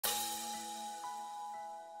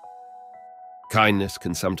Kindness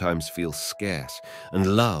can sometimes feel scarce,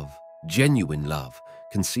 and love, genuine love,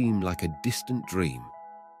 can seem like a distant dream.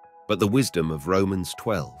 But the wisdom of Romans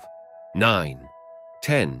 12, 9,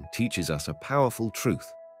 10 teaches us a powerful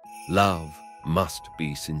truth. Love must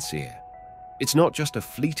be sincere. It's not just a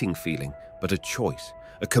fleeting feeling, but a choice,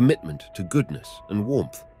 a commitment to goodness and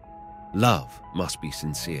warmth. Love must be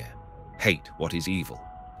sincere. Hate what is evil.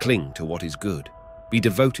 Cling to what is good. Be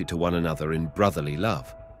devoted to one another in brotherly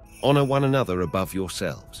love. Honor one another above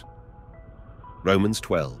yourselves. Romans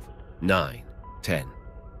 12, 9, 10.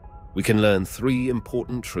 We can learn 3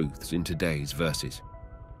 important truths in today's verses.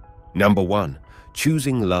 Number 1,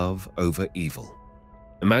 choosing love over evil.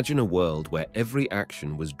 Imagine a world where every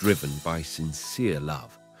action was driven by sincere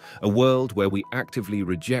love. A world where we actively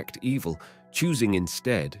reject evil, choosing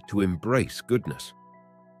instead to embrace goodness.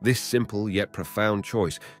 This simple yet profound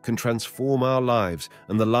choice can transform our lives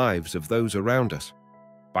and the lives of those around us.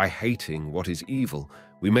 By hating what is evil,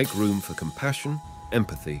 we make room for compassion,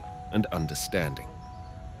 empathy, and understanding.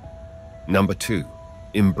 Number 2,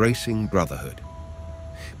 embracing brotherhood.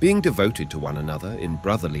 Being devoted to one another in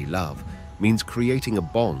brotherly love means creating a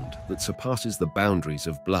bond that surpasses the boundaries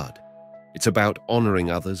of blood. It's about honoring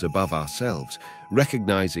others above ourselves,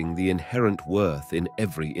 recognizing the inherent worth in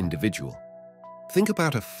every individual. Think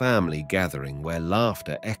about a family gathering where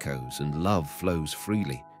laughter echoes and love flows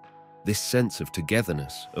freely. This sense of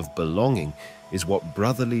togetherness, of belonging, is what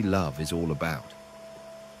brotherly love is all about.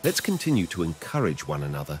 Let's continue to encourage one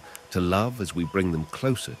another to love as we bring them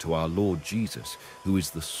closer to our Lord Jesus, who is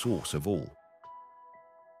the source of all.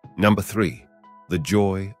 Number 3, the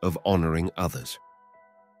joy of honoring others.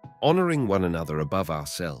 Honoring one another above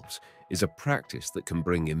ourselves is a practice that can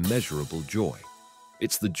bring immeasurable joy.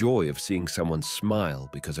 It's the joy of seeing someone smile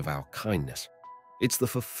because of our kindness. It's the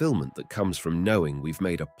fulfillment that comes from knowing we've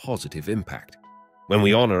made a positive impact. When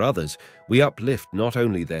we honor others, we uplift not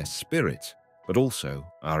only their spirits, but also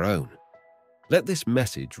our own. Let this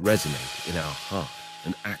message resonate in our heart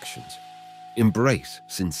and actions. Embrace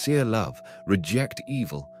sincere love, reject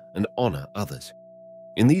evil, and honor others.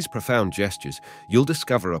 In these profound gestures, you'll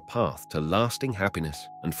discover a path to lasting happiness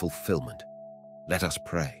and fulfillment. Let us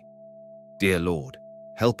pray. Dear Lord,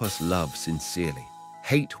 help us love sincerely,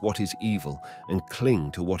 hate what is evil, and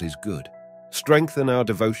cling to what is good. Strengthen our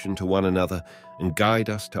devotion to one another and guide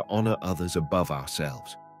us to honor others above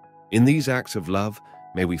ourselves. In these acts of love,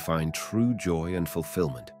 may we find true joy and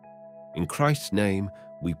fulfillment. In Christ's name,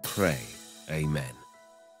 we pray. Amen.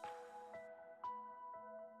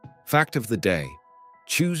 Fact of the day: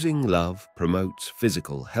 choosing love promotes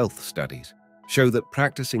physical health. Studies show that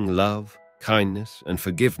practicing love, kindness, and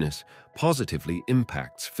forgiveness positively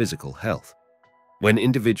impacts physical health. When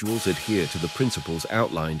individuals adhere to the principles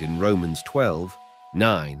outlined in Romans 12,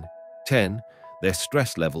 9, 10, their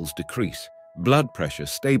stress levels decrease, blood pressure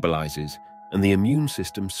stabilizes, and the immune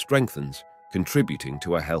system strengthens, contributing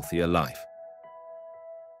to a healthier life.